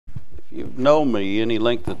If you've known me any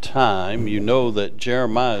length of time, you know that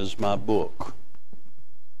Jeremiah is my book.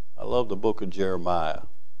 I love the book of Jeremiah.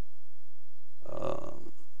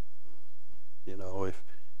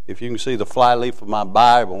 If you can see the flyleaf of my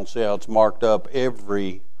Bible and see how it's marked up,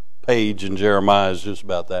 every page in Jeremiah is just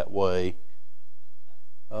about that way.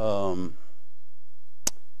 I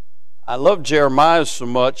love Jeremiah so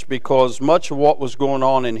much because much of what was going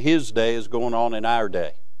on in his day is going on in our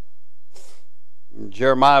day.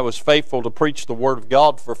 Jeremiah was faithful to preach the Word of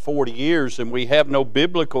God for 40 years, and we have no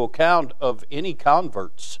biblical account of any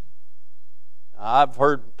converts. I've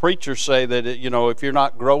heard preachers say that, if you're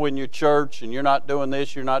not growing your church and you're not doing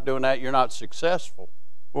this, you're not doing that, you're not successful.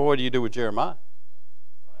 Well, what do you do with Jeremiah?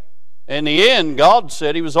 In the end, God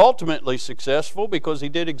said he was ultimately successful because he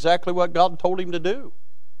did exactly what God told him to do.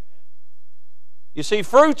 You see,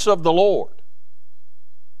 fruits of the Lord.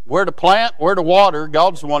 Where to plant, where to water,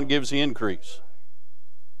 God's the one who gives the increase.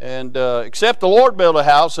 And except the Lord build a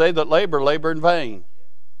house, they that labor, labor in vain.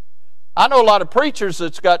 I know a lot of preachers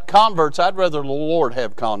that's got converts. I'd rather the Lord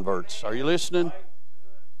have converts. Are you listening?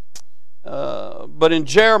 But in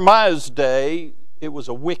Jeremiah's day, it was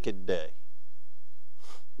a wicked day.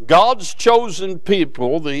 God's chosen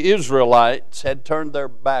people, the Israelites, had turned their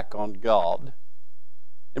back on God.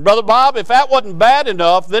 And Brother Bob, if that wasn't bad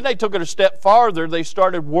enough, then they took it a step farther. They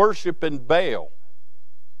started worshiping Baal.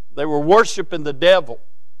 They were worshiping the devil.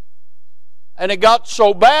 And it got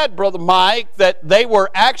so bad, Brother Mike, that they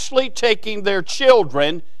were actually taking their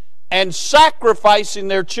children and sacrificing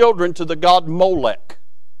their children to the god Molech.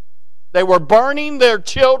 They were burning their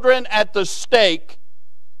children at the stake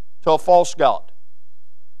to a false god.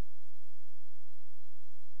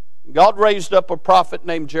 God raised up a prophet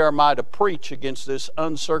named Jeremiah to preach against this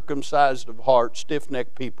uncircumcised of heart,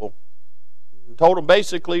 stiff-necked people. And told them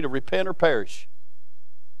basically to repent or perish.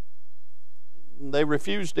 And they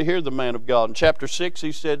refused to hear the man of God. In chapter 6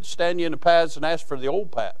 he said, stand ye in the paths and ask for the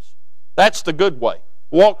old paths. That's the good way.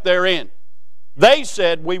 Walk therein. They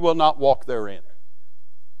said, we will not walk therein.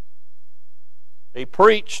 He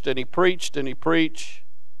preached and he preached and he preached.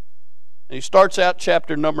 And he starts out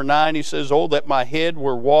chapter number 9. He says, oh, that my head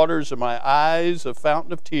were waters and my eyes a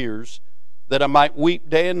fountain of tears, that I might weep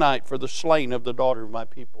day and night for the slain of the daughter of my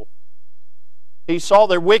people. He saw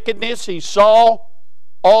their wickedness. He saw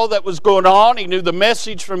all that was going on. He knew the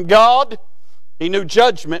message from God. He knew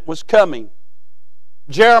judgment was coming.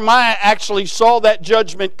 Jeremiah actually saw that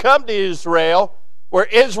judgment come to Israel, where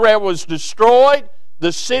Israel was destroyed.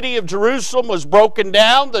 The city of Jerusalem was broken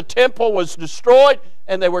down. The temple was destroyed.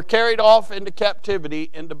 And they were carried off into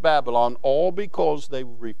captivity into Babylon, all because they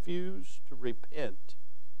refused to repent.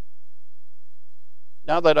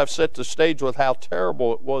 Now that I've set the stage with how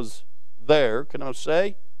terrible it was there, can I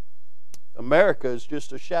say, America is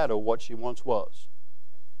just a shadow of what she once was.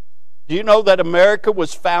 Do you know that America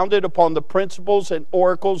was founded upon the principles and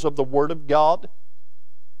oracles of the Word of God?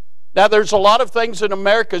 Now, there's a lot of things in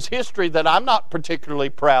America's history that I'm not particularly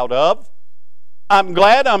proud of. I'm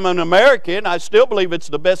glad I'm an American. I still believe it's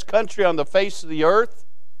the best country on the face of the earth.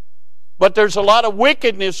 But there's a lot of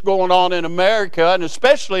wickedness going on in America, and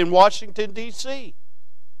especially in Washington, D.C.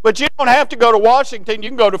 But you don't have to go to Washington. You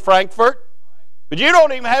can go to Frankfurt. But you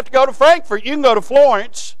don't even have to go to Frankfurt. You can go to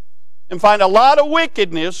Florence and find a lot of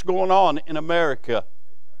wickedness going on in America.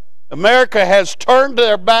 America has turned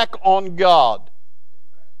their back on God.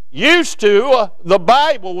 Used to, the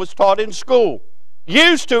Bible was taught in school.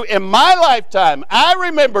 Used to, in my lifetime, I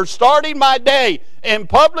remember starting my day in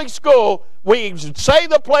public school, we say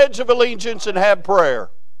the Pledge of Allegiance and have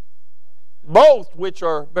prayer. Both which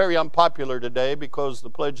are very unpopular today because the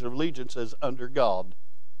Pledge of Allegiance is under God.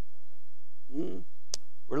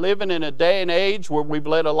 We're living in a day and age where we've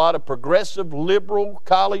let a lot of progressive, liberal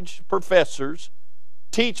college professors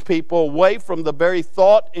teach people away from the very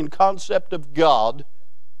thought and concept of God.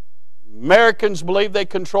 Americans believe they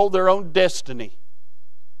control their own destiny.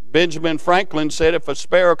 Benjamin Franklin said, if a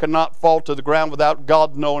sparrow cannot fall to the ground without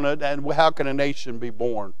God knowing it, and how can a nation be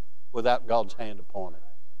born without God's hand upon it?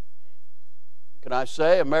 Can I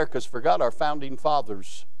say, America's forgot our founding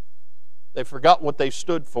fathers. They forgot what they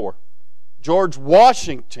stood for. George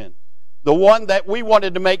Washington, the one that we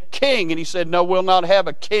wanted to make king, and he said, no, we'll not have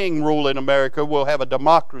a king rule in America, we'll have a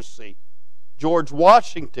democracy. George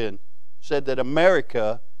Washington said that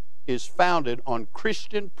America is founded on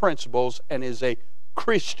Christian principles and is a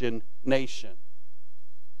Christian nation.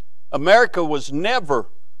 America was never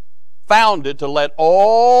founded to let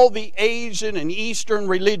all the Asian and Eastern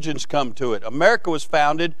religions come to it. America was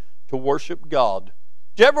founded to worship God.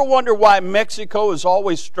 Do you ever wonder why Mexico has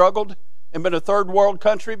always struggled and been a third world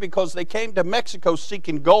country? Because they came to Mexico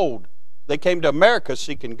seeking gold. They came to America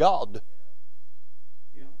seeking God.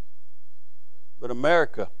 But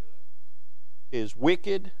America is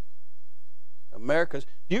wicked. Do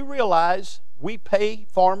you realize we pay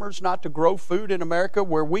farmers not to grow food in America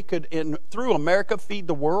where we could, through America, feed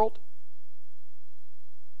the world?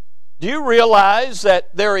 Do you realize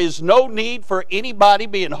that there is no need for anybody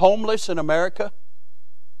being homeless in America?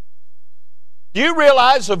 Do you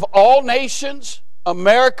realize of all nations,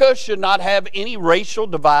 America should not have any racial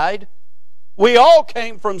divide? We all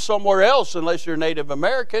came from somewhere else unless you're Native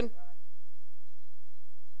American.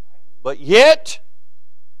 But yet,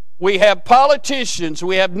 we have politicians,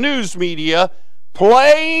 we have news media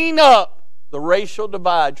playing up the racial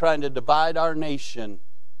divide, trying to divide our nation.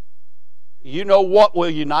 You know what will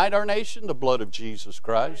unite our nation? The blood of Jesus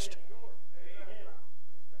Christ.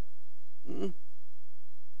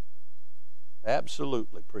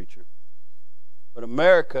 Absolutely, preacher. But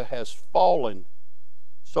America has fallen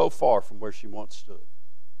so far from where she once stood.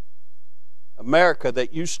 America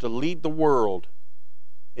that used to lead the world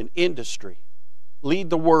in industry, lead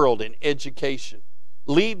the world in education,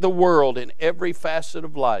 lead the world in every facet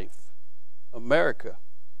of life. America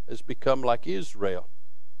has become like Israel,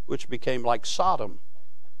 which became like Sodom,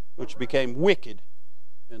 which became wicked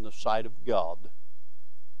in the sight of God.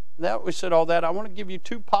 Now that we said all that, I want to give you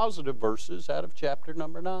two positive verses out of chapter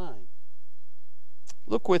number 9.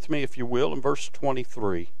 Look with me, if you will, in verse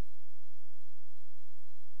 23.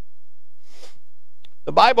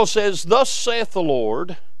 The Bible says, "Thus saith the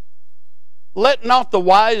Lord, let not the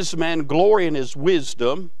wise man glory in his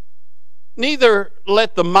wisdom, neither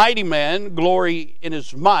let the mighty man glory in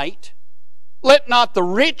his might. Let not the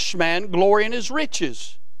rich man glory in his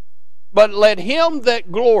riches, but let him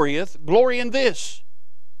that glorieth glory in this,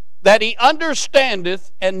 that he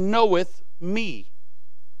understandeth and knoweth me,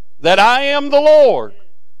 that I am the Lord,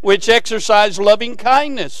 which exercise loving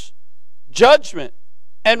kindness, judgment,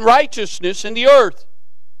 and righteousness in the earth.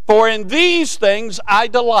 For in these things I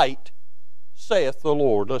delight, saith the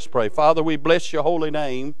Lord." Let's pray. Father, we bless your holy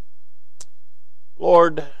name.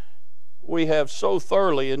 Lord, we have so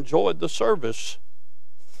thoroughly enjoyed the service.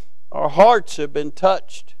 Our hearts have been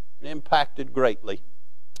touched and impacted greatly.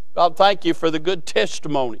 God, thank you for the good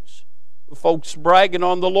testimonies of folks bragging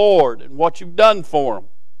on the Lord and what you've done for them,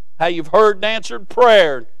 how you've heard and answered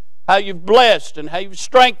prayer, how you've blessed and how you've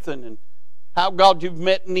strengthened, and how, God, you've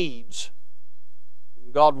met needs.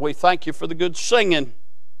 God, we thank you for the good singing.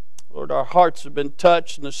 Lord, our hearts have been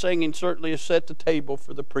touched, and the singing certainly has set the table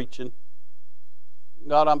for the preaching.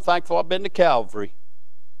 God, I'm thankful I've been to Calvary.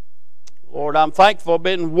 Lord, I'm thankful I've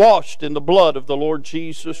been washed in the blood of the Lord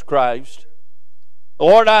Jesus Christ.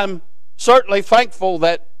 Lord, I'm certainly thankful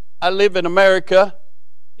that I live in America.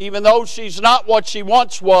 Even though she's not what she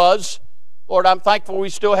once was, Lord, I'm thankful we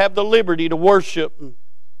still have the liberty to worship.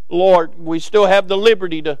 Lord, we still have the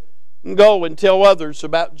liberty to go and tell others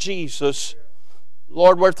about Jesus.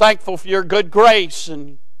 Lord, we're thankful for your good grace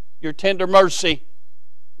and your tender mercy.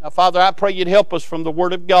 Now, Father, I pray you'd help us from the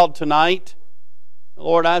Word of God tonight.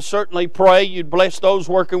 Lord, I certainly pray you'd bless those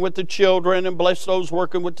working with the children and bless those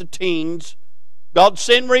working with the teens. God,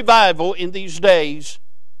 send revival in these days.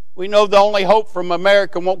 We know the only hope from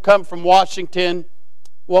America won't come from Washington,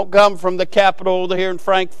 won't come from the capital here in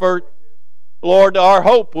Frankfurt. Lord, our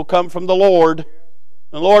hope will come from the Lord.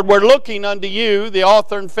 And Lord, we're looking unto you, the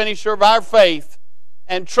author and finisher of our faith,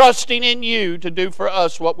 and trusting in you to do for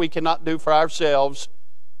us what we cannot do for ourselves.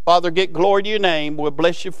 Father, get glory to your name. We'll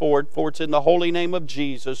bless you for it's in the holy name of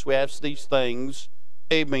Jesus we ask these things.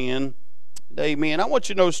 Amen. Amen. I want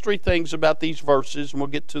you to notice three things about these verses, and we'll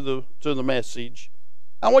get to the message.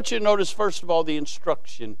 I want you to notice, first of all, the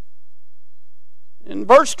instruction. In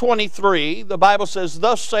verse 23, the Bible says,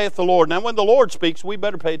 "Thus saith the Lord." Now, when the Lord speaks, we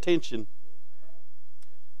better pay attention.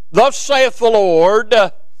 "Thus saith the Lord,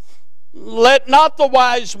 let not the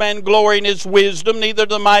wise man glory in his wisdom, neither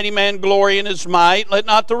the mighty man glory in his might. Let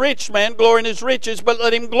not the rich man glory in his riches, but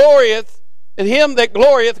let him glorieth, and him that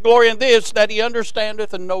glorieth glory in this, that he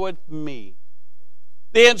understandeth and knoweth me."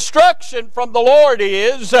 The instruction from the Lord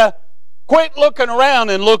is, quit looking around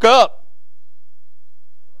and look up.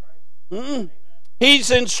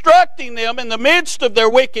 He's instructing them in the midst of their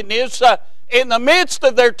wickedness, in the midst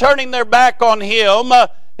of their turning their back on Him.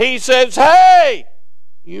 He says, hey,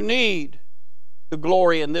 you need to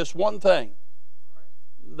glory in this one thing,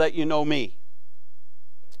 that you know me.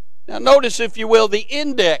 Now notice, if you will, the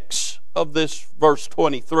index of this verse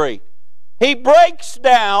 23. He breaks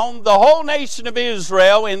down the whole nation of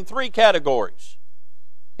Israel in three categories.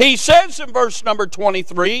 He says in verse number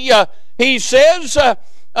 23, he says,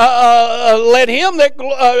 let him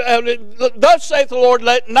that, thus saith the Lord,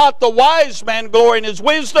 let not the wise man glory in his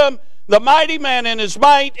wisdom, the mighty man in his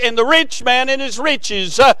might and the rich man in his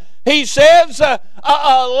riches. He says,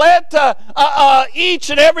 let each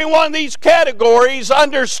and every one of these categories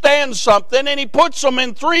understand something, and he puts them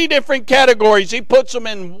in three different categories. He puts them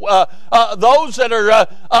in those that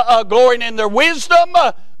are glorying in their wisdom,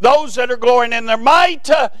 those that are glorying in their might,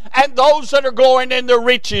 and those that are glorying in their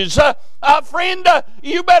riches. Friend,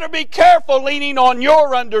 you better be careful leaning on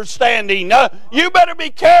your understanding. You better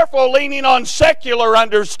be careful leaning on secular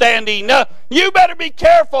understanding. You better be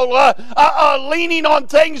careful leaning on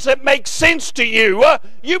things that make sense to you.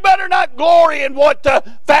 You better not glory in what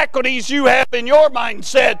faculties you have in your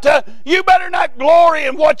mindset. You better not glory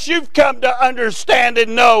in what you've come to understand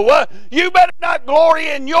and know. You better not glory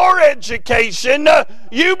in your education.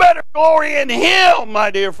 You better glory in Him,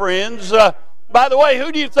 my dear friends. By the way,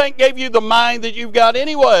 who do you think gave you the mind that you've got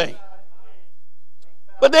anyway?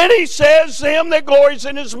 But then he says, him that glories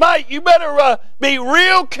in his might. You better be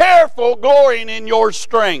real careful glorying in your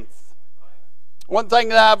strength. One thing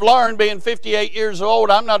that I've learned, being 58 years old,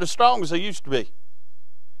 I'm not as strong as I used to be.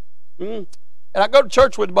 And I go to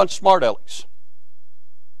church with a bunch of smart alecks.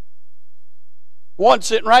 One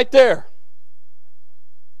sitting right there.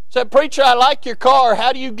 Said, preacher, I like your car.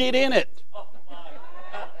 How do you get in it?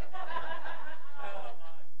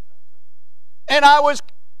 And I was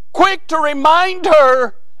quick to remind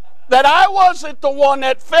her that I wasn't the one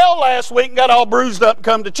that fell last week and got all bruised up and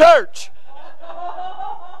come to church.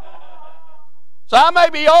 So I may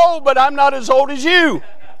be old, but I'm not as old as you.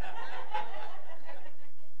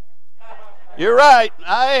 You're right,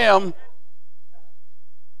 I am.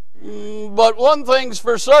 But one thing's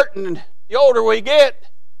for certain, the older we get,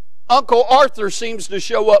 Uncle Arthur seems to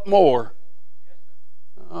show up more.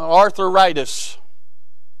 Arthritis.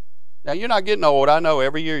 Now, you're not getting old. I know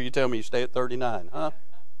every year you tell me you stay at 39, huh?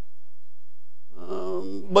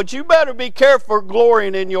 But you better be careful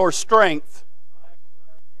glorying in your strength.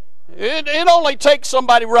 It only takes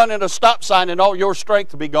somebody running a stop sign and all your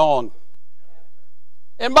strength will be gone.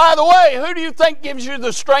 And by the way, who do you think gives you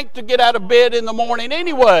the strength to get out of bed in the morning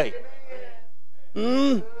anyway?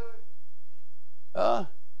 In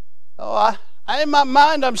my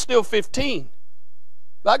mind, I'm still 15.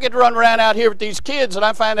 I get to run around out here with these kids, and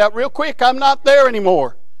I find out real quick I'm not there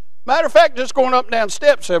anymore. Matter of fact, just going up and down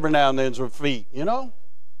steps every now and then with feet, you know.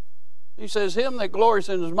 He says, him that glories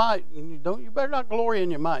in his might, you better not glory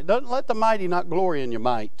in your might. Don't let the mighty not glory in your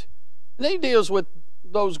might. And he deals with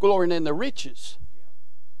those glorying in their riches.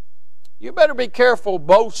 You better be careful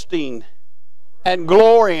boasting and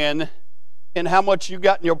glorying in how much you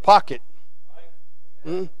got in your pocket.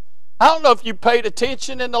 I don't know if you paid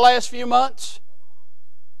attention in the last few months.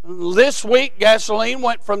 This week, gasoline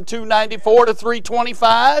went from $2.94 to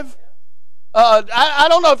 $3.25. I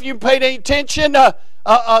don't know if you paid any attention.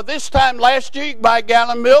 This time last year, you could buy a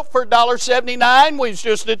gallon of milk for $1.79. We was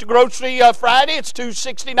just at the grocery Friday. It's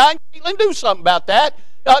 $2.69. Caitlin, do something about that.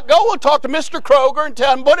 Go and talk to Mr. Kroger and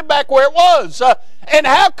tell him put it back where it was. And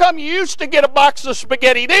how come you used to get a box of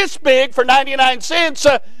spaghetti this big for 99 cents?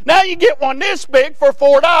 Now you get one this big for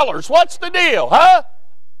 $4. What's the deal, huh?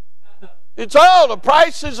 It's all the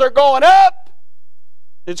prices are going up.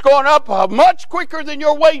 It's going up much quicker than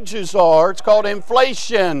your wages are. It's called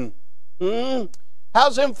inflation.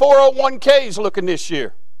 How's them 401ks looking this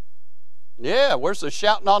year? Yeah, where's the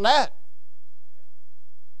shouting on that?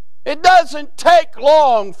 It doesn't take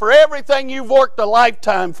long for everything you've worked a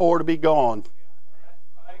lifetime for to be gone.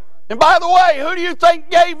 And by the way, who do you think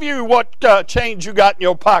gave you what change you got in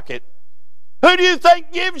your pocket? Who do you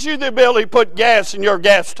think gives you the ability to put gas in your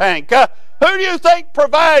gas tank? Who do you think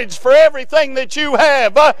provides for everything that you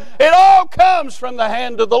have? It all comes from the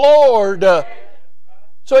hand of the Lord.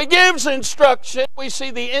 So he gives instruction. We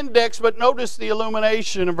see the index, but notice the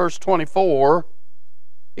illumination in verse 24.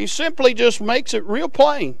 He simply just makes it real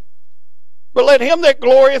plain. But let him that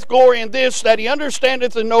glorieth glory in this, that he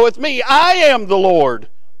understandeth and knoweth me. I am the Lord,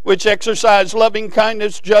 which exercise loving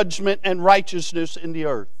kindness, judgment, and righteousness in the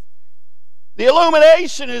earth. The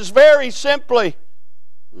illumination is very simply,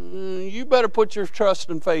 you better put your trust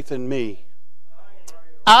and faith in me.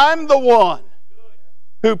 I'm the one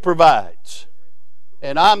who provides,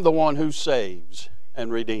 and I'm the one who saves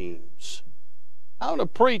and redeems. I want to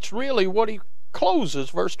preach really what he closes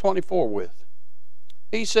verse 24 with.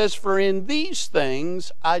 He says, for in these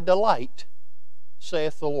things I delight,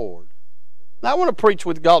 saith the Lord. Now I want to preach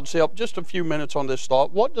with God's help just a few minutes on this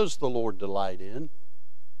thought. What does the Lord delight in?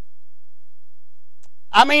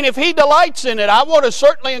 I mean, if he delights in it, I want to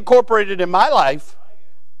certainly incorporate it in my life.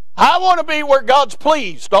 I want to be where God's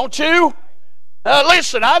pleased, don't you?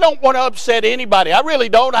 Listen, I don't want to upset anybody. I really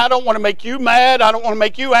don't. I don't want to make you mad. I don't want to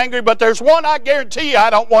make you angry. But there's one I guarantee you I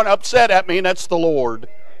don't want upset at me, and that's the Lord.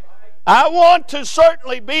 I want to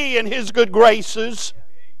certainly be in His good graces,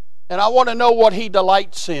 and I want to know what He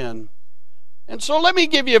delights in. And so let me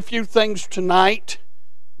give you a few things tonight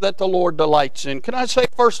that the Lord delights in. Can I say,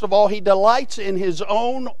 first of all, He delights in His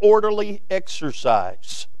own orderly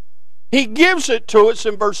exercise. He gives it to us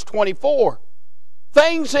in verse 24.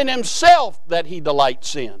 Things in Himself that He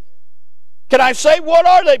delights in. Can I say, what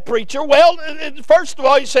are they, preacher? Well, first of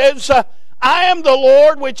all, He says, I am the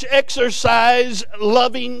Lord which exercise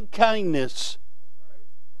loving kindness.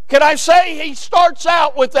 Can I say, He starts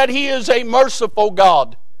out with that He is a merciful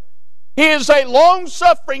God. He is a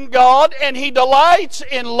long-suffering God, and He delights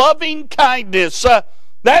in loving kindness.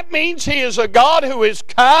 That means He is a God who is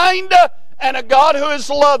kind and a God who is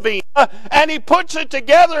loving. And He puts it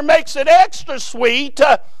together, makes it extra sweet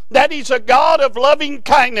that He's a God of loving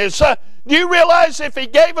kindness. Do you realize if He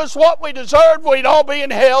gave us what we deserved, we'd all be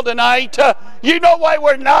in hell tonight? You know why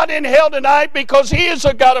we're not in hell tonight? Because He is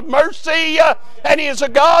a God of mercy, and He is a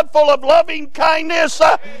God full of loving kindness.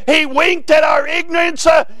 He winked at our ignorance.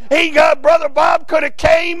 Brother Bob could have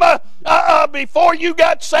came before you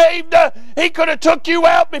got saved. He could have took you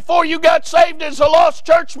out before you got saved as a lost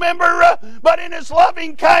church member. But in His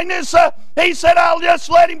loving kindness, He said, I'll just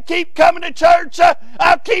let him keep coming to church.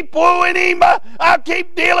 I'll keep wooing him. I'll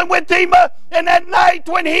keep dealing with him. And that night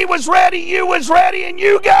when he was ready, you was ready, and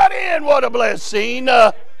you got in. What a blessing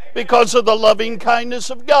because of the loving kindness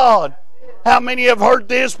of God. How many have heard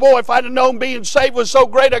this? Boy, if I'd have known being saved was so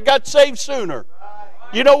great, I got saved sooner.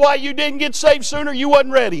 You know why you didn't get saved sooner? You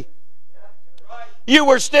wasn't ready. You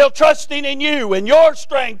were still trusting in you and your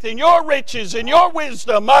strength and your riches and your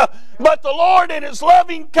wisdom. But the Lord in His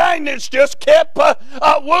loving kindness just kept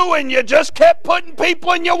wooing you, just kept putting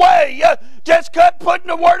people in your way, just kept putting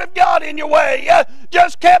the Word of God in your way,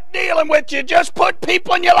 just kept dealing with you, just put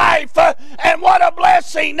people in your life. And what a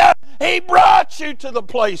blessing. He brought you to the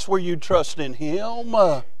place where you trust in Him.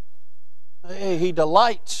 He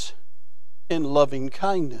delights in loving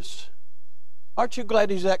kindness. Aren't you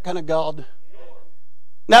glad He's that kind of God?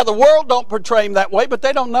 Now, the world don't portray Him that way, but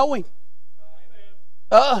they don't know Him.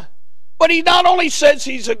 But He not only says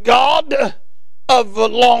He's a God of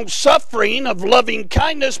long-suffering, of loving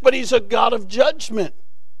kindness, but He's a God of judgment.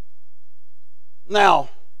 Now,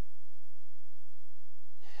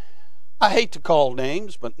 I hate to call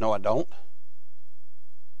names, but no, I don't.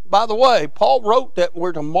 By the way, Paul wrote that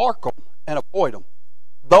we're to mark them and avoid them,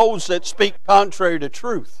 those that speak contrary to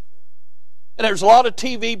truth. And there's a lot of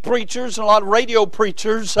TV preachers and a lot of radio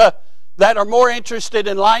preachers that are more interested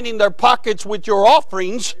in lining their pockets with your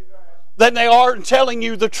offerings than they are in telling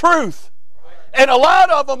you the truth. And a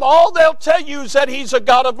lot of them, all they'll tell you is that He's a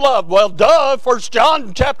God of love. Well, duh, 1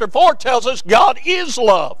 John chapter 4 tells us God is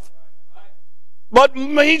love. But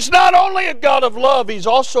He's not only a God of love, He's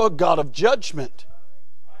also a God of judgment.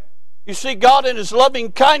 You see, God in His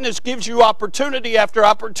loving kindness gives you opportunity after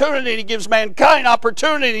opportunity. He gives mankind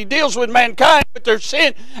opportunity. He deals with mankind with their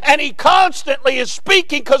sin. And He constantly is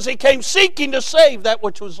speaking because He came seeking to save that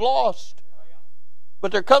which was lost.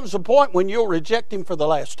 But there comes a point when you'll reject Him for the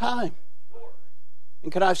last time.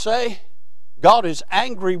 And can I say, God is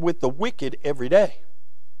angry with the wicked every day.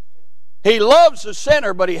 He loves the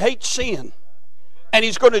sinner, but He hates sin. And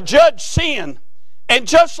He's going to judge sin. And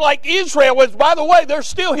just like Israel was, by the way, they're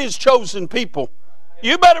still His chosen people.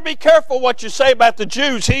 You better be careful what you say about the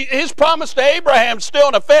Jews. His promise to Abraham is still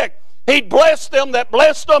in effect. He'd bless them that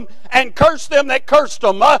blessed them and curse them that cursed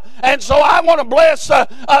them. And so I want to bless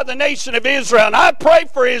the nation of Israel. And I pray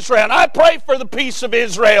for Israel. And I pray for the peace of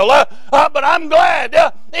Israel. But I'm glad,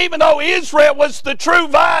 even though Israel was the true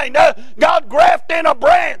vine, God grafted in a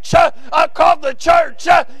branch called the church.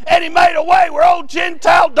 And He made a way where old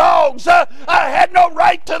Gentile dogs had no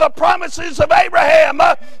right to the promises of Abraham.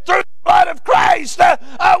 Through the blood of Christ,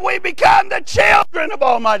 we become the children of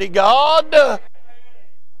Almighty God.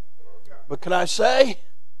 But can I say,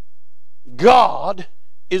 God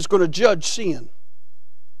is going to judge sin.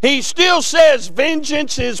 He still says,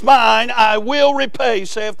 vengeance is mine, I will repay,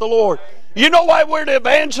 saith the Lord. You know why we're to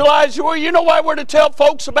evangelize? You know why we're to tell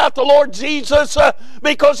folks about the Lord Jesus?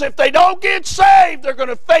 Because if they don't get saved, they're going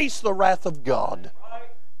to face the wrath of God.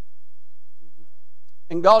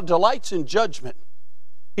 And God delights in judgment.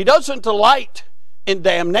 He doesn't delight in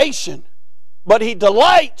damnation, but He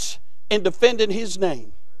delights in defending His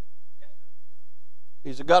name.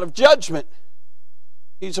 He's a God of judgment.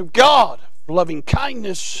 He's a God of loving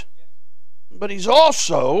kindness. But He's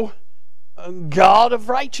also a God of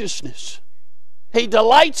righteousness. He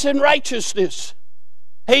delights in righteousness.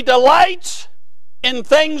 He delights in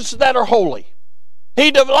things that are holy.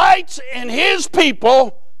 He delights in His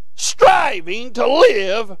people striving to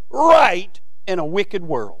live right in a wicked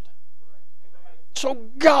world. So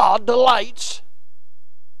God delights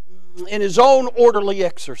in His own orderly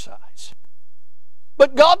exercise.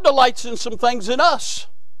 But God delights in some things in us.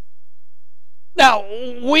 Now,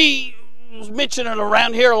 we mention it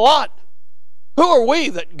around here a lot. Who are we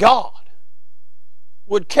that God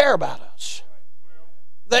would care about us?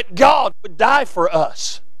 That God would die for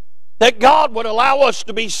us? That God would allow us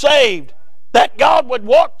to be saved? That God would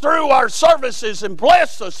walk through our services and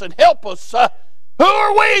bless us and help us? Who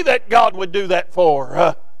are we that God would do that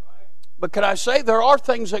for? But can I say there are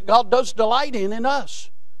things that God does delight in us?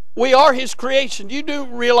 We are His creation. You do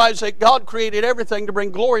realize that God created everything to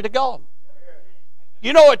bring glory to God.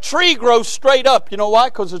 You know, a tree grows straight up. You know why?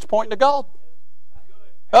 Because it's pointing to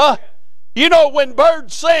God. You know, when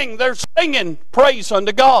birds sing, they're singing praise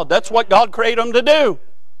unto God. That's what God created them to do.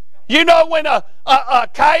 You know, when a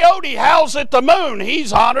coyote howls at the moon,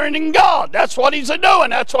 he's honoring God. That's what he's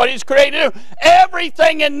doing. That's what He's created to do.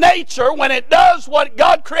 Everything in nature, when it does what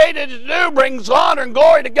God created it to do, brings honor and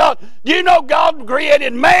glory to God. Do you know God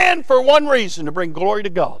created man for one reason, to bring glory to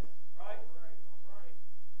God?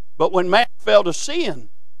 But when man fell to sin,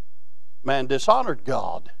 man dishonored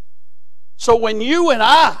God. So when you and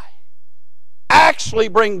I actually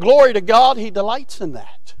bring glory to God, He delights in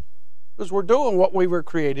that. Because we're doing what we were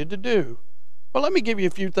created to do. Well, let me give you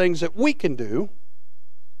a few things that we can do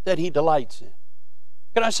that He delights in.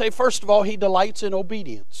 Can I say, first of all, He delights in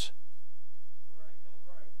obedience.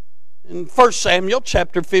 In 1 Samuel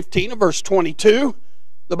chapter 15 and verse 22,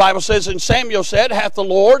 the Bible says, and Samuel said, hath the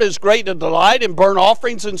Lord as great a delight in burnt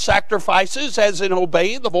offerings and sacrifices as in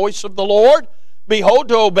obeying the voice of the Lord? Behold,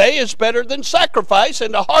 to obey is better than sacrifice,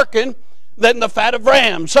 and to hearken than the fat of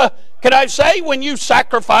rams. Can I say, when you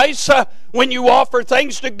sacrifice, when you offer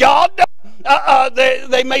things to God,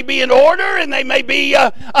 they may be in order and they may be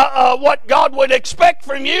what God would expect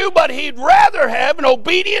from you, but He'd rather have an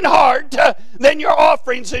obedient heart than your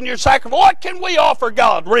offerings and your sacrifice. What can we offer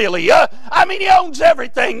God, really? I mean, He owns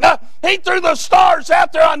everything. He threw the stars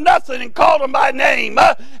out there on nothing and called them by name.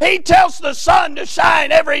 He tells the sun to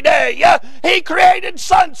shine every day. He created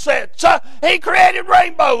sunsets. He created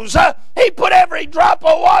rainbows. He put every drop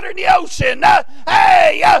of water in the ocean.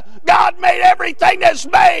 God made everything that's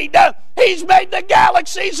made. He's made the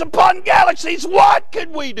galaxies upon galaxies. What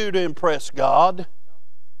could we do to impress God?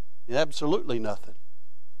 Absolutely nothing.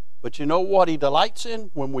 But you know what He delights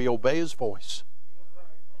in? When we obey His voice.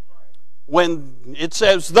 When it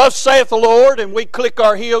says, thus saith the Lord, and we click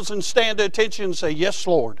our heels and stand to attention and say, yes,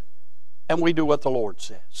 Lord. And we do what the Lord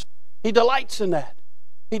says. He delights in that.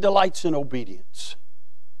 He delights in obedience.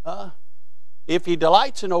 If He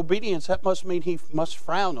delights in obedience, that must mean He must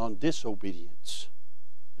frown on disobedience.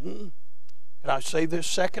 Can I say this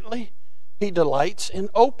secondly? He delights in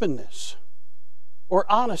openness or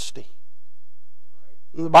honesty.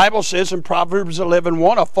 The Bible says in Proverbs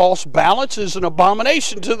 11:1, a false balance is an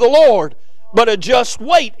abomination to the Lord, but a just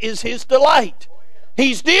weight is His delight.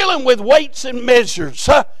 He's dealing with weights and measures.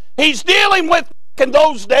 He's dealing with, in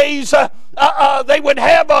those days, they would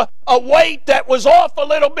have a weight that was off a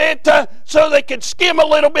little bit so they could skim a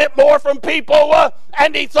little bit more from people.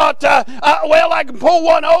 And he thought, well, I can pull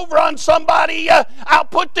one over on somebody. I'll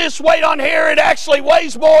put this weight on here. It actually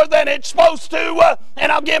weighs more than it's supposed to.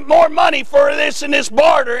 And I'll get more money for this in this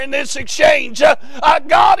barter, in this exchange.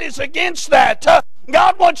 God is against that.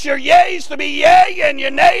 God wants your yeas to be yea and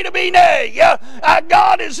your nay to be nay.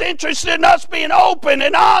 God is interested in us being open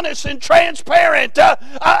and honest and transparent.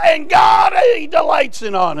 And God, He delights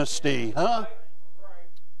in honesty.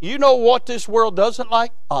 You know what this world doesn't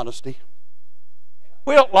like? Honesty.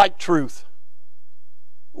 We don't like truth.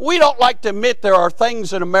 We don't like to admit there are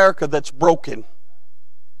things in America that's broken.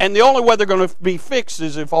 And the only way they're going to be fixed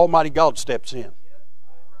is if Almighty God steps in.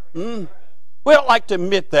 We don't like to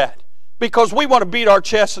admit that, because we want to beat our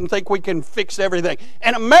chests and think we can fix everything.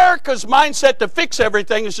 And America's mindset to fix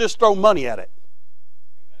everything is just throw money at it.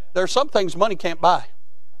 There are some things money can't buy.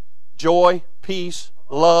 Joy, peace,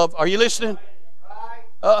 love. Are you listening?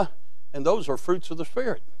 And those are fruits of the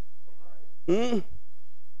Spirit.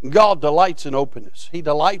 God delights in openness. He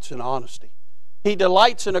delights in honesty. He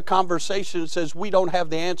delights in a conversation that says we don't have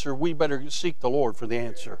the answer. We better seek the Lord for the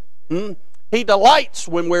answer. He delights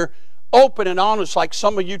when we're open and honest like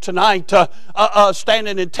some of you tonight,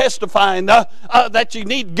 standing and testifying that you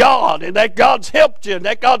need God and that God's helped you and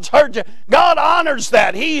that God's heard you. God honors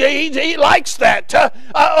that. He likes that.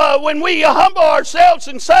 When we humble ourselves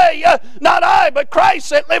and say, not I, but Christ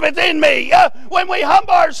that liveth in me. When we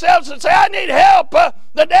humble ourselves and say, I need help.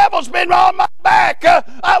 The devil's been on my back.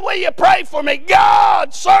 Will you pray for me?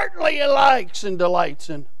 God certainly likes and delights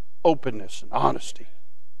in openness and honesty.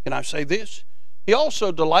 Can I say this? He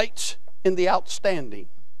also delights in the outstanding,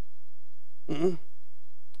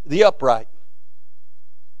 the upright,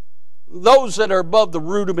 those that are above the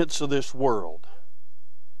rudiments of this world,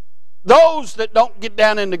 those that don't get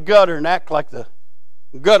down in the gutter and act like the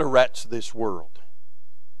gutter rats of this world.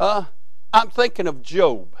 I'm thinking of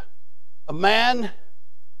Job, a man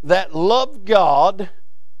that loved God,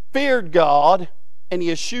 feared God, and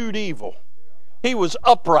he eschewed evil. He was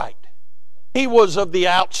upright. He was of the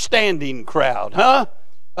outstanding crowd,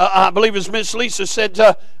 I believe as Miss Lisa said,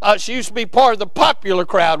 she used to be part of the popular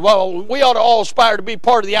crowd. Well, we ought to all aspire to be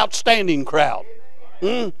part of the outstanding crowd.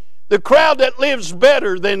 The crowd that lives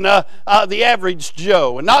better than the average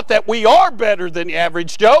Joe. And not that we are better than the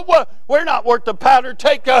average Joe. We're not worth the powder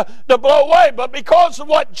take to blow away. But because of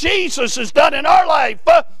what Jesus has done in our life,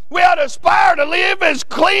 we ought to aspire to live as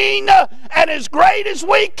clean and as great as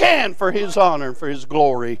we can for His honor and for His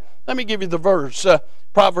glory. Let me give you the verse,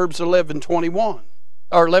 Proverbs 11:21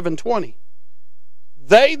 or 11:20.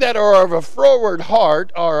 They that are of a froward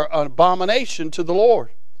heart are an abomination to the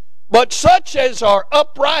Lord, but such as are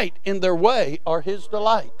upright in their way are His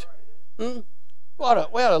delight. We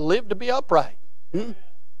ought to live to be upright.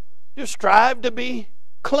 Just strive to be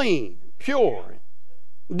clean, pure,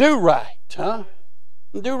 and do right, and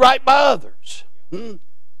do right by others. You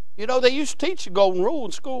know, they used to teach the golden rule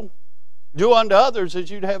in school. Do unto others as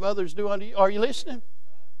you'd have others do unto you. Are you listening?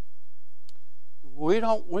 We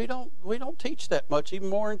don't teach that much, even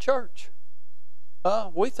more in church.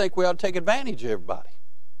 We think we ought to take advantage of everybody.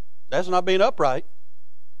 That's not being upright.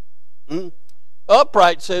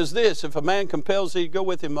 Upright says this: if a man compels thee to go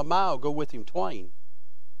with him a mile, go with him twain.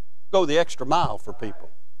 Go the extra mile for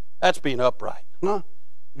people. That's being upright.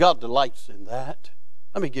 God delights in that.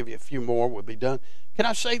 Let me give you a few more. We'll be done. Can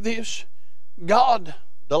I say this? God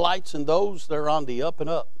delights in those that are on the up and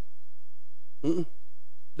up.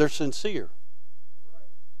 They're sincere.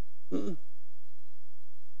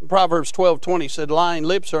 Proverbs 12:20 said, lying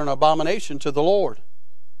lips are an abomination to the Lord,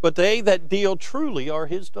 but they that deal truly are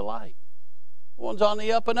His delight. One's on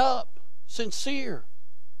the up and up, sincere.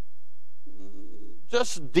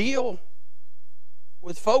 Just deal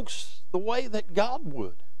with folks the way that God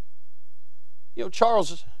would. You know,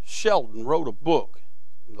 Charles Sheldon wrote a book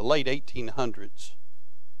in the late 1800s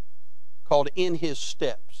called In His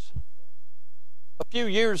Steps. A few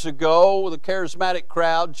years ago, the charismatic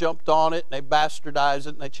crowd jumped on it, and they bastardized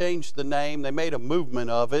it, and they changed the name. They made a movement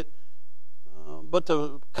of it. But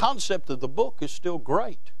the concept of the book is still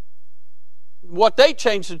great. What they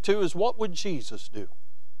changed it to is, what would Jesus do?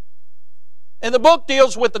 And the book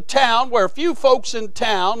deals with a town where a few folks in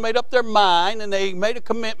town made up their mind, and they made a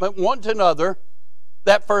commitment one to another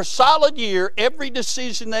that for a solid year, every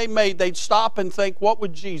decision they made, they'd stop and think, what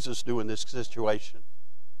would Jesus do in this situation?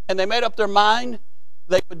 And they made up their mind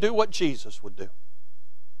they would do what Jesus would do.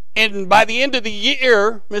 And by the end of the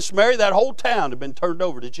year, Miss Mary, that whole town had been turned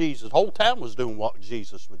over to Jesus. The whole town was doing what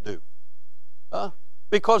Jesus would do.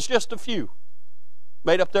 Because just a few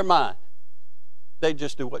made up their mind they'd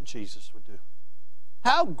just do what Jesus would do.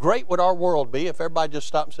 How great would our world be if everybody just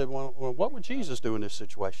stopped and said, well, what would Jesus do in this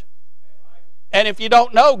situation? And if you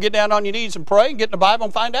don't know, get down on your knees and pray and get in the Bible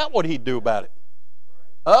and find out what He'd do about it.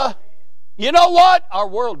 You know what? Our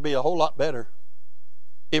world would be a whole lot better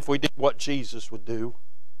if we did what Jesus would do.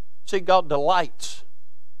 See, God delights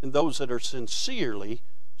in those that are sincerely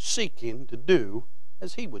seeking to do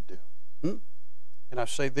as He would do. Can I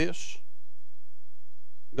say this?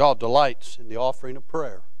 God delights in the offering of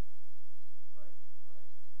prayer.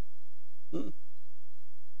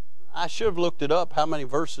 I should have looked it up, how many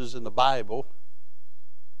verses in the Bible.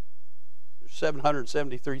 There's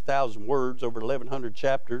 773,000 words, over 1,100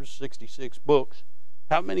 chapters, 66 books.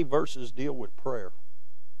 How many verses deal with prayer?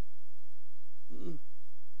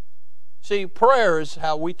 See, prayer is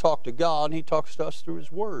how we talk to God, and He talks to us through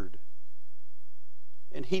His Word.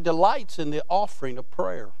 And He delights in the offering of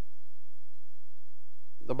prayer.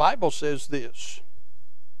 The Bible says this,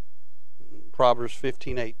 Proverbs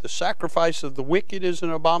 15:8, the sacrifice of the wicked is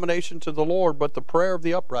an abomination to the Lord, but the prayer of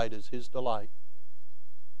the upright is His delight.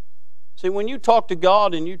 See, when you talk to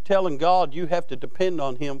God and you're telling God you have to depend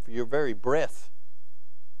on Him for your very breath,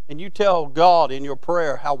 and you tell God in your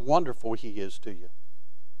prayer how wonderful He is to you,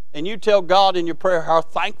 And you tell God in your prayer how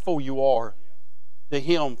thankful you are to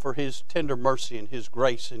Him for His tender mercy and His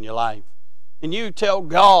grace in your life. And you tell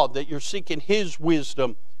God that you're seeking His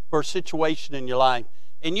wisdom for a situation in your life.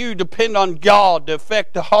 And you depend on God to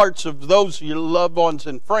affect the hearts of those of your loved ones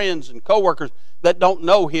and friends and coworkers that don't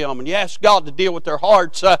know Him. And you ask God to deal with their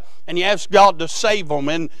hearts, and you ask God to save them.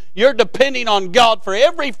 And you're depending on God for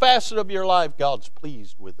every facet of your life. God's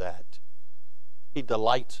pleased with that. He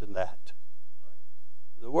delights in that.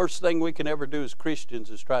 The worst thing we can ever do as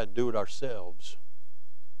Christians is try to do it ourselves.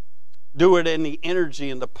 Do it in the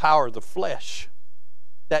energy and the power of the flesh.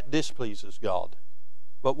 That displeases God.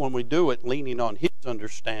 But when we do it leaning on His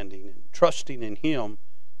understanding and trusting in Him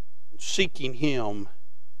and seeking Him,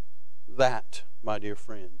 that, my dear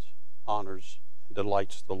friends, honors and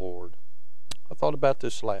delights the Lord. I thought about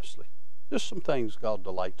this lastly. There's some things God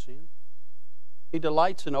delights in. He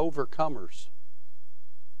delights in overcomers.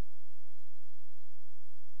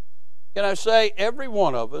 Can I say, every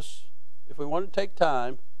one of us, if we want to take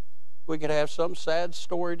time, we could have some sad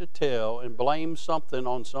story to tell and blame something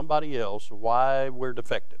on somebody else why we're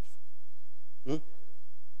defective.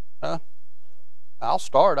 I'll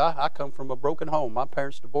start. I come from a broken home. My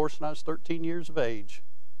parents divorced when I was 13 years of age.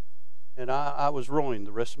 And I was ruined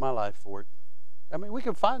the rest of my life for it. I mean, we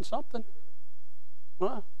can find something.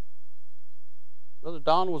 Brother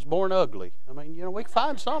Don was born ugly. I mean, we can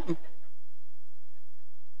find something.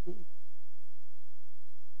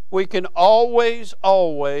 We can always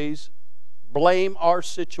blame our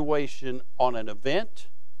situation on an event,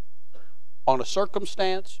 on a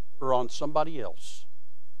circumstance, or on somebody else.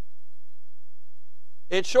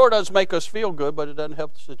 It sure does make us feel good, but it doesn't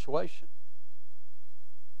help the situation.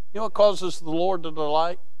 You know what causes the Lord to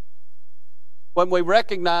delight? When we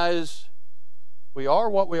recognize we are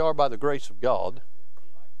what we are by the grace of God.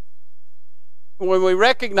 When we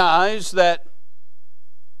recognize that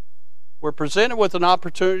we're presented with an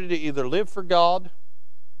opportunity to either live for God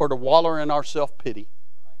or to wallow in our self-pity.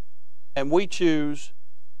 And we choose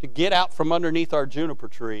to get out from underneath our juniper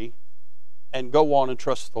tree and go on and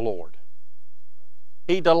trust the Lord.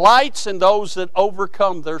 He delights in those that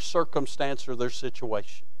overcome their circumstance or their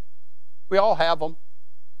situation. We all have them.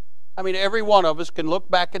 I mean, every one of us can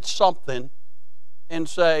look back at something and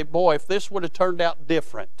say, boy, if this would have turned out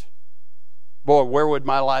different, boy, where would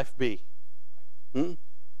my life be?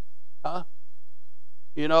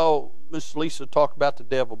 Miss Lisa talked about the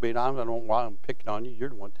devil being, I don't know why I'm picking on you. You're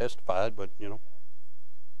the one testified, but,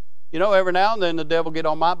 every now and then the devil get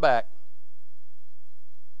on my back.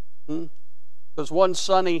 Because one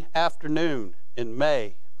sunny afternoon in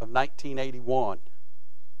May of 1981,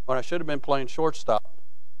 when I should have been playing shortstop,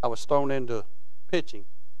 I was thrown into pitching.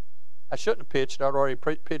 I shouldn't have pitched. I'd already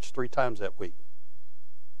pitched 3 times that week.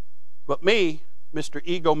 But me, Mr.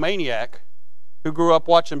 Egomaniac, who grew up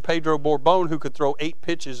watching Pedro Borbon, who could throw 8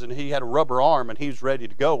 pitches and he had a rubber arm and he was ready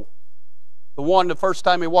to go. The first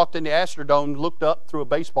time he walked in the Astrodome, looked up, threw a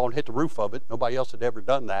baseball and hit the roof of it. Nobody else had ever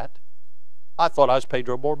done that. I thought I was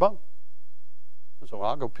Pedro Borbon. So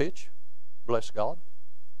I'll go pitch. Bless God.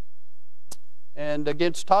 And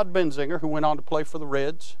against Todd Benzinger, who went on to play for the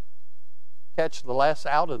Reds, catch the last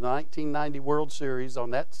out of the 1990 World Series on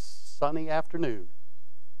that sunny afternoon.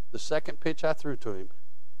 The second pitch I threw to him,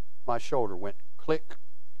 my shoulder went click.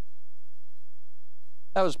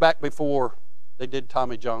 That was back before they did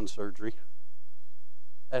Tommy John surgery.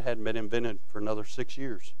 That hadn't been invented for another 6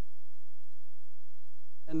 years.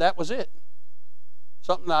 And that was it.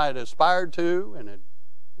 Something I had aspired to and had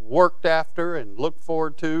worked after and looked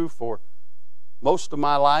forward to for most of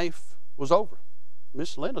my life was over.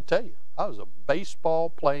 Miss Lynn will tell you, I was a baseball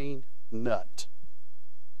playing nut.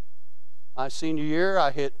 My senior year, I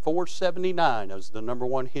hit .479. I was the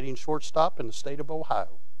 #1 hitting shortstop in the state of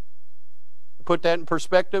Ohio. To put that in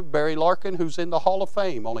perspective, Barry Larkin, who's in the Hall of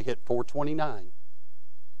Fame, only hit .429.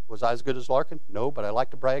 Was I as good as Larkin? No, but I like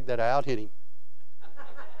to brag that I out-hit him.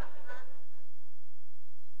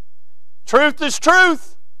 Truth is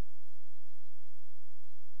truth.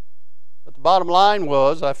 But the bottom line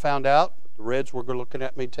was, I found out the Reds were looking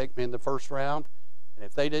at me to take me in the first round, and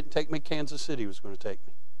if they didn't take me, Kansas City was going to take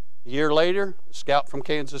me. A year later, a scout from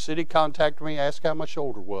Kansas City contacted me, asked how my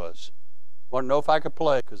shoulder was. Wanted to know if I could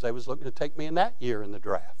play because they was looking to take me in that year in the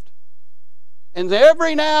draft. And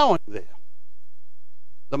every now and then,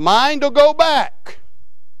 the mind will go back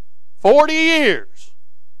 40 years.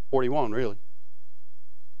 41, really.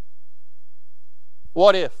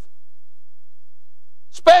 What if?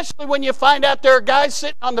 Especially when you find out there are guys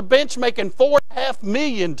sitting on the bench making $4.5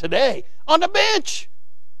 million today. On the bench.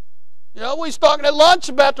 You know, we was talking at lunch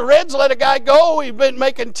about the Reds let a guy go. He's been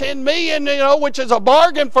making $10 million, you know, which is a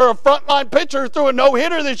bargain for a frontline pitcher who threw a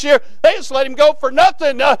no-hitter this year. They just let him go for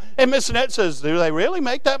nothing. And Miss Annette says, do they really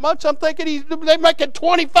make that much? I'm thinking they're making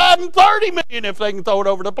 $25 and $30 million if they can throw it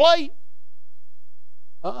over the plate.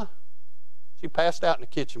 She passed out in the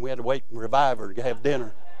kitchen. We had to wait and revive her to have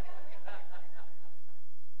dinner.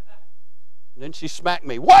 And then she smacked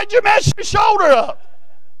me. Why'd you mess your shoulder up?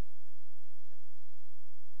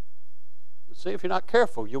 See, if you're not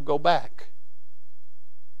careful, you'll go back.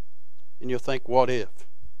 And you'll think, what if?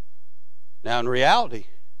 Now, in reality,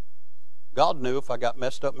 God knew if I got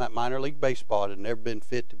messed up in that minor league baseball, it had never been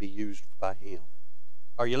fit to be used by Him.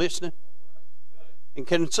 Are you listening? And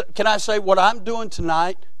can I say what I'm doing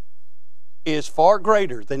tonight is far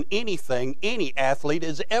greater than anything any athlete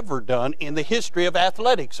has ever done in the history of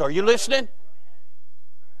athletics. Are you listening?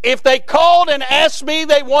 If they called and asked me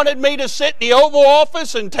they wanted me to sit in the Oval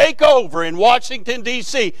Office and take over in Washington,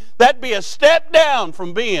 D.C., that'd be a step down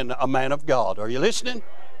from being a man of God. Are you listening?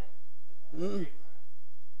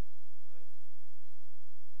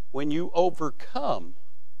 When you overcome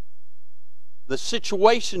the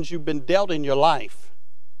situations you've been dealt in your life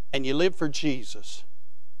and you live for Jesus,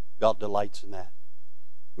 God delights in that.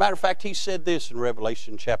 Matter of fact, He said this in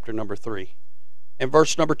Revelation chapter number 3. In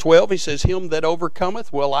verse number 12, He says, Him that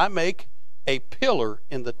overcometh will I make a pillar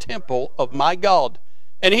in the temple of my God,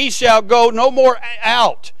 and he shall go no more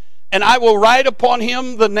out. And I will write upon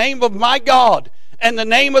him the name of my God, and the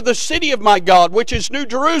name of the city of my God, which is New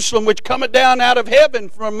Jerusalem, which cometh down out of heaven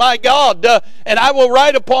from my God. And I will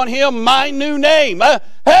write upon him my new name.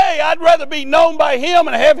 Hey, I'd rather be known by Him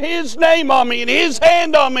and have His name on me and His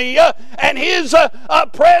hand on me and His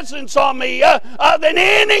presence on me than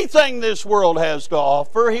anything this world has to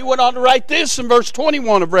offer. He went on to write this in verse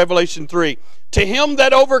 21 of Revelation 3. To him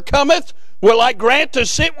that overcometh will I grant to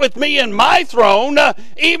sit with me in my throne,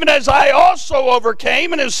 even as I also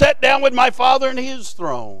overcame and have sat down with my Father in His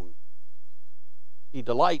throne. He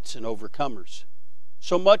delights in overcomers.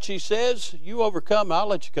 So much He says, you overcome, I'll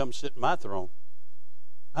let you come sit in my throne.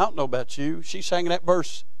 I don't know about you. She sang that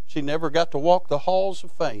verse. She never got to walk the halls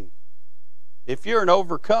of fame. If you're an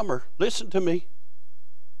overcomer, listen to me.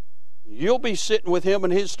 You'll be sitting with Him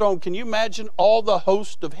in His throne. Can you imagine all the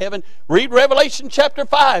host of heaven? Read Revelation chapter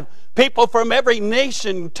 5. People from every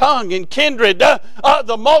nation, tongue, and kindred,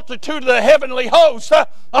 the multitude of the heavenly hosts,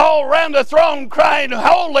 all around the throne crying,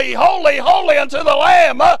 Holy, holy, holy unto the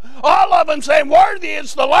Lamb. All of them saying, Worthy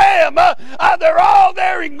is the Lamb. They're all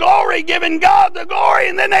there in glory, giving God the glory.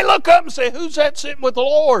 And then they look up and say, who's that sitting with the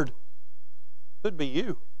Lord? Could be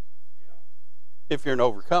you, if you're an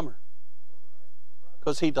overcomer.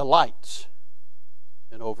 Because He delights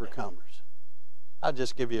in overcomers. I'll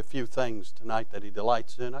just give you a few things tonight that He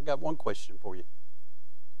delights in. I got one question for you.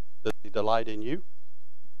 Does He delight in you?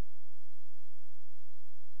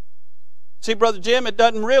 See, Brother Jim, it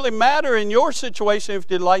doesn't really matter in your situation if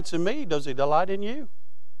He delights in me. Does He delight in you?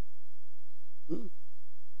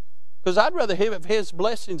 Because I'd rather have His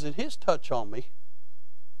blessings and His touch on me.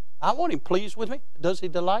 I want Him pleased with me. Does He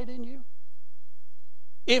delight in you?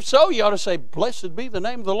 If so, you ought to say, Blessed be the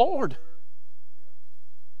name of the Lord.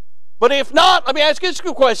 But if not, let me ask you this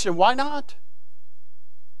question. Why not?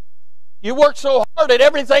 You work so hard at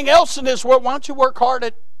everything else in this world. Why don't you work hard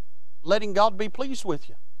at letting God be pleased with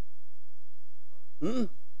you?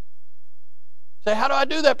 Say, how do I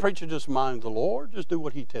do that, preacher? Just mind the Lord. Just do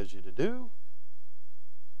what He tells you to do.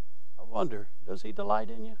 I wonder, does He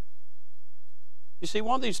delight in you? You see,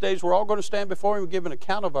 one of these days we're all going to stand before Him and give an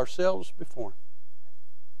account of ourselves before Him.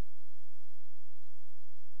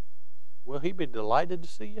 Will He be delighted to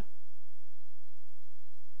see you?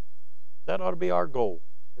 That ought to be our goal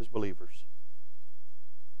as believers.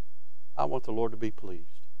 I want the Lord to be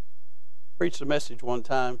pleased. I preached a message one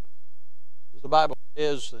time. The Bible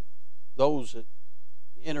says that those that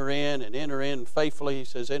enter in faithfully, He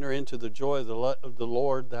says, enter into the joy of the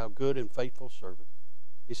Lord, thou good and faithful servant.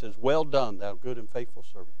 He says, well done, thou good and faithful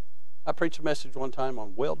servant. I preached a message one time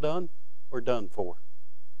on well done or done for.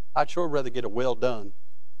 I'd sure rather get a well done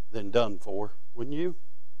than done for, wouldn't you?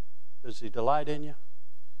 Does He delight in you?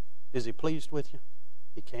 Is He pleased with you?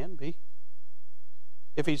 He can be.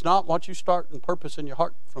 If He's not, why don't you start and purpose in your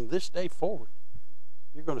heart from this day forward?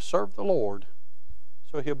 You're going to serve the Lord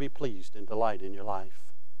so He'll be pleased and delight in your life.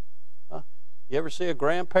 You ever see a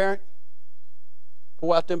grandparent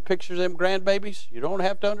pull out them pictures of them grandbabies? You don't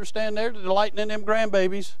have to understand they're delighting in them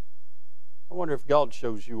grandbabies. I wonder if God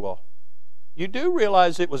shows you all. You do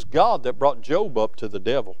realize it was God that brought Job up to the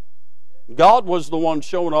devil. God was the one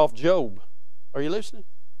showing off Job. Are you listening?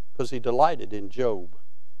 Because He delighted in Job.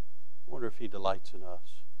 I wonder if He delights in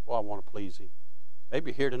us. Oh, I want to please Him.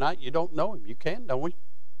 Maybe here tonight you don't know Him. You can know Him.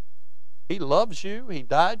 He loves you. He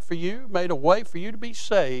died for you, made a way for you to be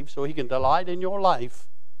saved so He can delight in your life.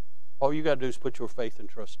 All you got to do is put your faith and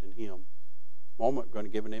trust in Him. Moment, we're going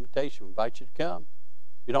to give an invitation. We invite you to come.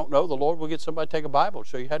 If you don't know the Lord, we'll get somebody to take a Bible and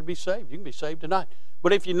show you how to be saved. You can be saved tonight.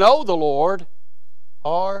 But if you know the Lord,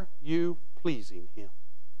 are you pleasing Him?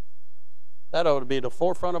 That ought to be at the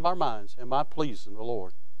forefront of our minds. Am I pleasing the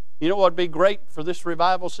Lord? You know what would be great for this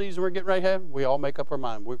revival season we're getting ready to have? We all make up our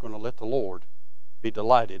mind. We're going to let the Lord be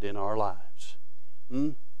delighted in our lives.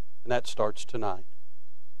 And that starts tonight.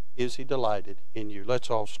 Is He delighted in you?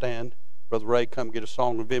 Let's all stand. Brother Ray, come get a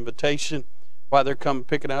song of invitation. While they're coming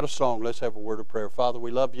picking out a song, let's have a word of prayer. Father,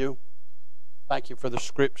 we love You. Thank You for the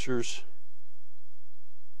Scriptures.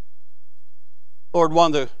 Lord,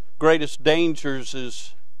 one of the greatest dangers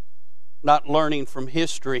is not learning from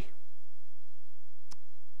history.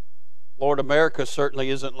 Lord, America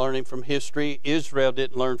certainly isn't learning from history. Israel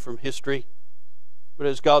didn't learn from history. But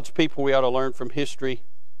as God's people, we ought to learn from history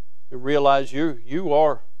and realize you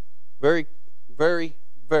are very, very,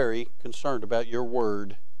 very concerned about Your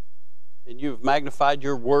Word. And You've magnified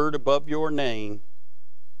Your Word above Your name.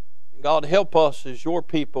 And God, help us as Your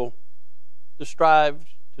people to strive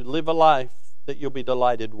to live a life that You'll be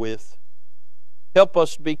delighted with. Help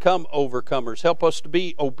us to become overcomers. Help us to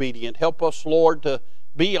be obedient. Help us, Lord, to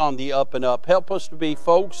be on the up and up. Help us to be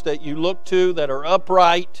folks that You look to that are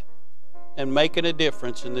upright and making a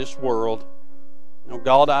difference in this world. Now,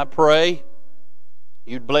 God, I pray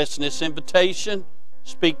You'd bless this invitation,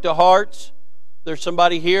 speak to hearts. If there's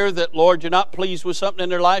somebody here that, Lord, You're not pleased with something in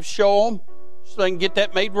their life, show them so they can get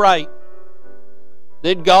that made right.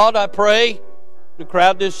 Then, God, I pray, in a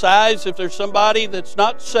crowd this size, if there's somebody that's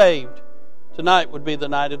not saved, tonight would be the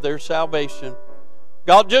night of their salvation.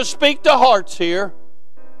 God, just speak to hearts here.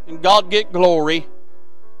 And God, get glory.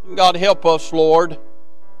 And God, help us, Lord,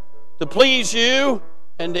 to please You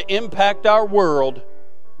and to impact our world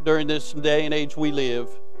during this day and age we live.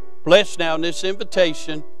 Bless now in this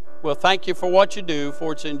invitation. Well, thank You for what You do,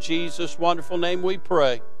 for it's in Jesus' wonderful name we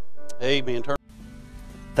pray. Amen.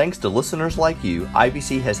 Thanks to listeners like you,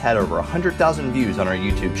 IBC has had over 100,000 views on our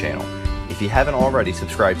YouTube channel. If you haven't already,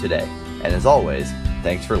 subscribe today. And as always,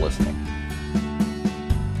 thanks for listening.